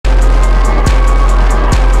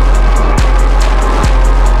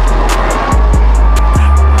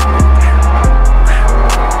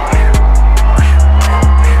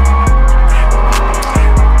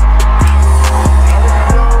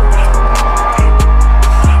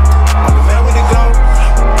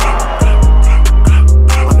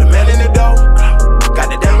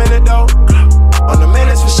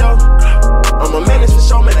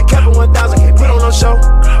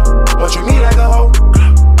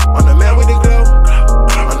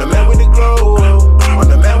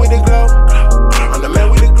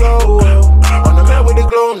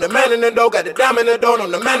got the diamond in the dough. I'm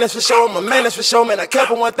the man that's for show, I'm a man that's for show, man. I kept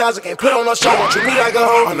it 1,000, can't put on no show. Won't treat me like a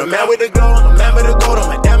hoe. I'm the man with the glow, I'm the man with the gold. I'm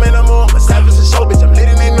a diamond, I'm on, I'm a savage for show, bitch. I'm lit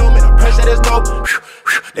and they know me, the pressure that's dope.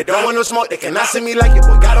 They don't want no smoke, they cannot see me like your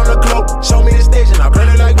boy got on the cloak. Show me the stage and I burn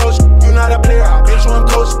it like ghost. You not a player, I bet you I'm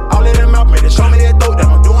close. All of them out, man, they show me that dope, that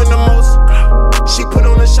I'm doing the most. She put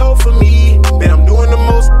on a show for me, bet I'm doing the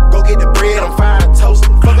most. Go get the bread, I'm fired, toasted.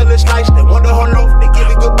 Fuck a little slice, they want the whole loaf. They give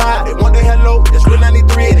it goodbye, they want the hello. That's real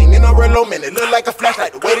 93, it ain't in no real low, man. It look like a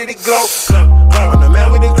flashlight, the way that it glow. I'm the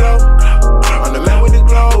man with the glow, I'm the man with the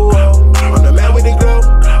glow, I'm the man with the glow,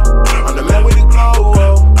 I'm the man with the glow,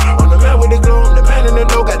 I'm the man with the glow, I'm the man in the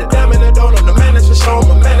dough, got the diamond in the dough, I'm the man that's for show,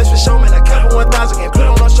 I'm a man that's for show, man. I kept it 1,000, can't put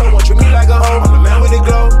on no show, won't treat me like a hoe. I'm the man with the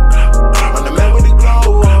glow, I'm the man with the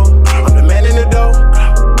glow, I'm the man in the dough,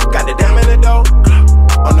 got the diamond in the dough,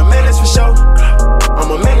 I'm the man that's for show, I'm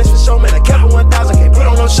a man that's for show, man. I kept it 1,000, can't put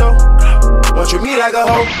on no show, won't treat me like a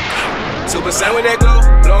hoe. Super Saiyan with that glow,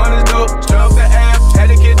 blowing his dope, straight off the app, had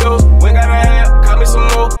to get those, we got a half, caught me some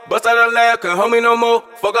more, bust out the lab, can't hold me no more,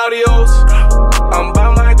 fuck all the O's, I'm by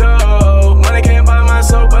my dough, money can't buy my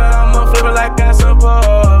soul, but I'ma flip it like I'm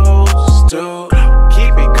supposed to,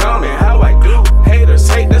 keep it coming how I do, haters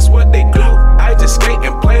hate, that's what they do, I just skate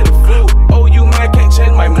and play the fool, oh you man can't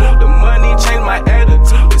change my mood, the money change my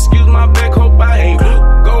attitude, excuse my back, hope I ain't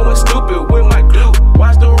rude, going stupid with my dude,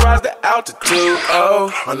 watch the rise, the altitude, oh.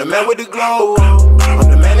 I'm the man with the glow, I'm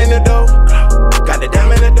the man in the dough, got the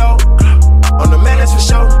diamond in the dough, I'm the man that's for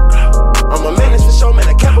show, I'm a man that's for show, man.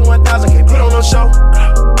 I kept it 1,000, can't put on no show,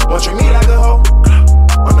 won't treat me like a hoe.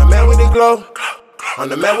 I'm the man with the glow, I'm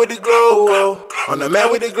the man with the glow, I'm the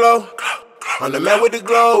man with the glow, I'm the man with the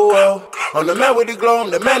glow, I'm the man with the glow,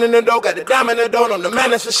 I'm the man in the dough, got the diamond in the dough, I'm the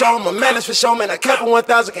man that's for show, I'm a man that's for show, man. I kept it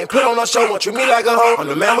 1,000, can't put on no show, won't treat me like a hoe. I'm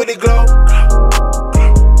the man with the glow.